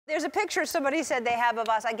There's a picture somebody said they have of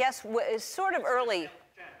us, I guess, is sort of early.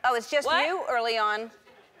 Oh, it's just you early on.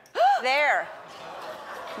 There.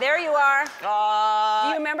 There you are. Do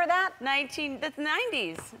you remember that? That's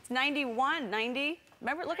 90s. It's 91, 90.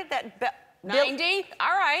 Remember, look at that. 90?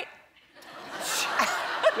 All right.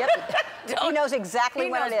 Yep. He knows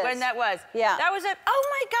exactly when it is. When that was. Yeah. That was it.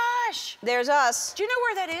 Oh my gosh. There's us. Do you know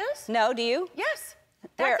where that is? No, do you? Yes.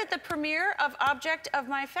 Where? That's at the premiere of Object of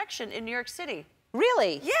My Affection in New York City.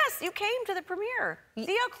 Really? Yes, you came to the premiere.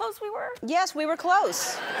 See how close we were? Yes, we were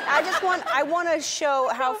close. I want to show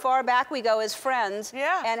how far back we go as friends.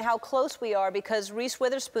 Yeah. And how close we are, because Reese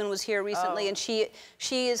Witherspoon was here recently, and she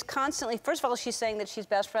is constantly, first of all, she's saying that she's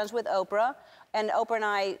best friends with Oprah. And Oprah and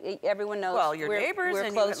I, everyone knows. Well, you're neighbors. We're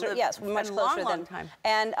and closer. Yes, we're much closer long time.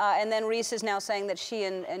 And then Reese is now saying that she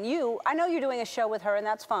and you. I know you're doing a show with her, and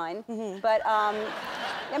that's fine. But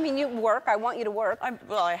I mean, you work. I want you to work.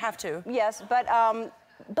 Well, I have to. Yes, but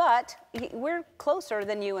we're closer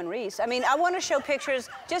than you and Reese. I mean, I want to show pictures,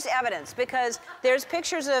 just evidence, because there's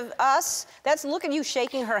pictures of us. Look at you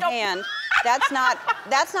shaking her hand. That's not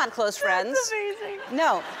close friends. That's amazing.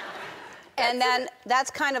 No. And then that's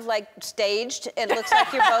kind of like staged. It looks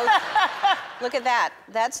like you're both. Look at that.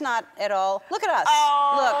 That's not at all. Look at us.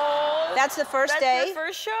 Oh, look. That's the first day. That's the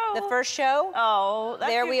first show. The first show. Oh,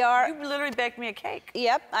 there we are. You literally baked me a cake.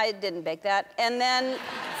 Yep, I didn't bake that. And then.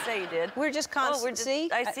 Say you did. We're just constant. See?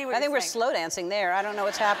 I see what I think you're we're saying. slow dancing there. I don't know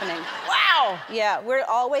what's happening. Wow. Yeah, we're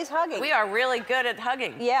always hugging. We are really good at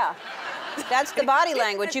hugging. Yeah. That's the body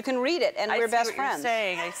language. You can read it, and we're best friends. You're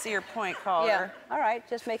saying. I see your point, caller. Yeah. All right,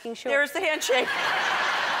 just making sure. There's the handshake.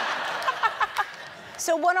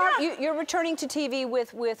 So what are you're returning to TV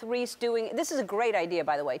with Reese doing? This is a great idea,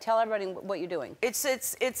 by the way. Tell everybody what you're doing.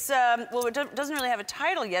 Well, it doesn't really have a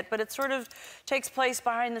title yet, but it sort of takes place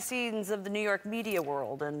behind the scenes of the New York media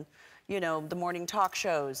world, and you know, the morning talk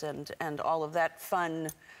shows and all of that fun.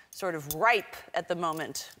 Sort of ripe at the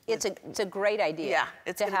moment. It's a great idea. Yeah,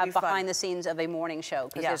 it's to have behind the scenes of a morning show,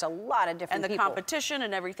 because there's a lot of different people. And the competition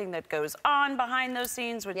and everything that goes on behind those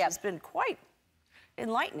scenes, which has been quite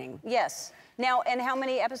enlightening. Yes. Now, and how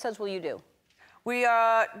many episodes will you do? We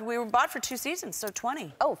were bought for 2 seasons, so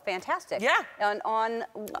 20. Oh, fantastic. Yeah. On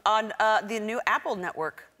the new Apple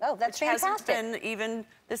network. Oh, that's fantastic. Hasn't been even.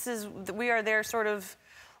 We are there sort of.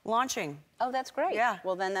 Launching. Oh, that's great. Yeah.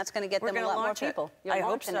 Well, then that's going to get them a lot more people. I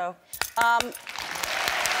hope so.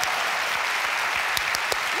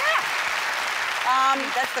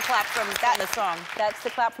 That's the clap from the song. That's the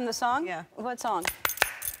clap from the song? Yeah. What song?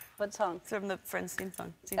 What song? It's from the Friends theme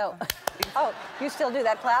song. Oh, you still do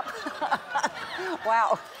that clap?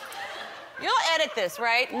 Wow. You'll edit this,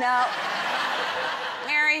 right? No.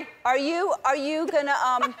 Mary? Are you gonna,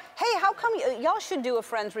 hey, how come y'all should do a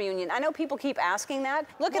Friends reunion? I know people keep asking that.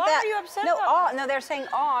 Look at that. Why are you upset about that? No, they're saying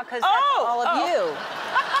aw, because that's all of you.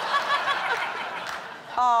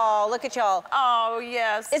 Oh, look at y'all. Oh,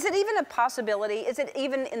 yes. Is it even a possibility? Is it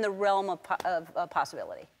even in the realm of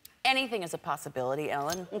possibility? Anything is a possibility,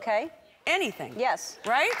 Ellen. Okay. Anything. Yes.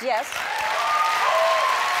 Right? Yes.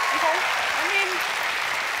 Okay. I mean,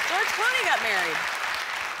 George Clooney got married.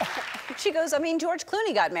 She goes, I mean, George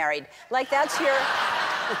Clooney got married. Like, that's your...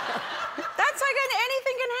 That's like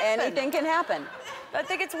anything can happen. Anything can happen. I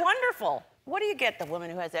think it's wonderful. What do you get, the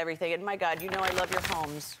woman who has everything? And my God, you know I love your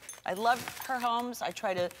homes. I love her homes. I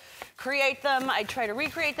try to create them. I try to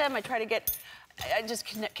recreate them. I try to get... I just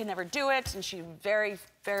can never do it. And she's very,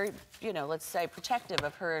 very, you know, let's say, protective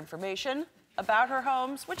of her information about her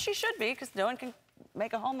homes, which she should be, because no one can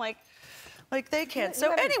make a home like they can.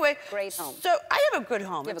 So anyway, great home. So I have a good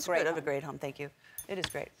home. You have a great home. I have a great home. Thank you. It is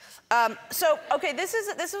great. So okay, this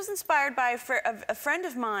was inspired by a friend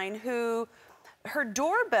of mine who, her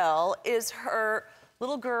doorbell is her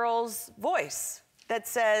little girl's voice that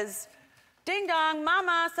says, "Ding dong,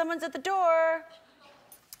 mama, someone's at the door,"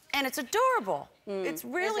 and it's adorable. It's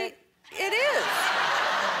really, it is.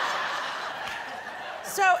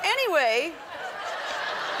 So anyway.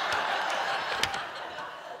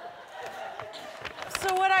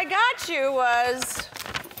 So what I got you was,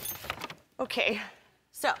 okay,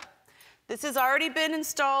 so this has already been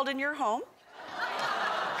installed in your home.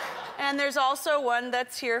 And there's also one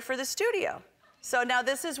that's here for the studio. So now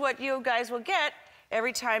this is what you guys will get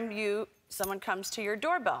every time someone comes to your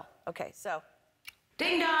doorbell. Okay, so,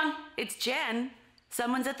 ding dong, it's Jen.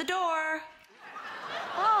 Someone's at the door.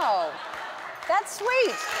 Oh, that's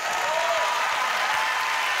sweet.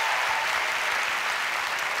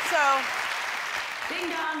 So, ding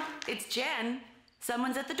dong, it's Jen.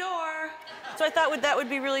 Someone's at the door. So I thought that would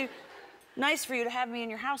be really nice for you to have me in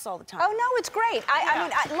your house all the time. Oh no, it's great. I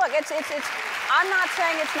mean, look, it's. I'm not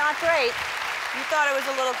saying it's not great. You thought it was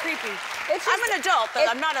a little creepy. It's just, I'm an adult, but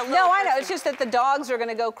I'm not a little No, I know. person. It's just that the dogs are going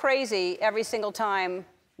to go crazy every single time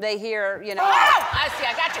they hear, you know. Oh! I see.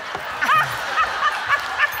 I got you.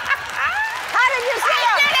 How did you see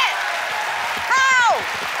him? I did it! How?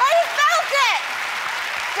 I felt it!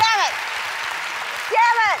 Damn it!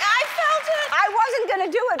 Damn it! I felt it! I wasn't going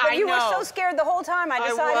to do it, but I you were know. so scared the whole time I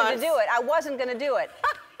decided to do it. I wasn't going to do it.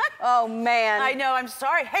 Oh, man. I know. I'm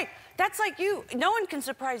sorry. Hey, that's like you. No one can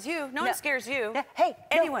surprise you. No one scares you. Hey,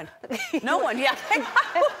 anyone. No, no one. Yeah. It's like, what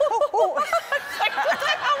the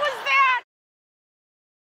hell was that?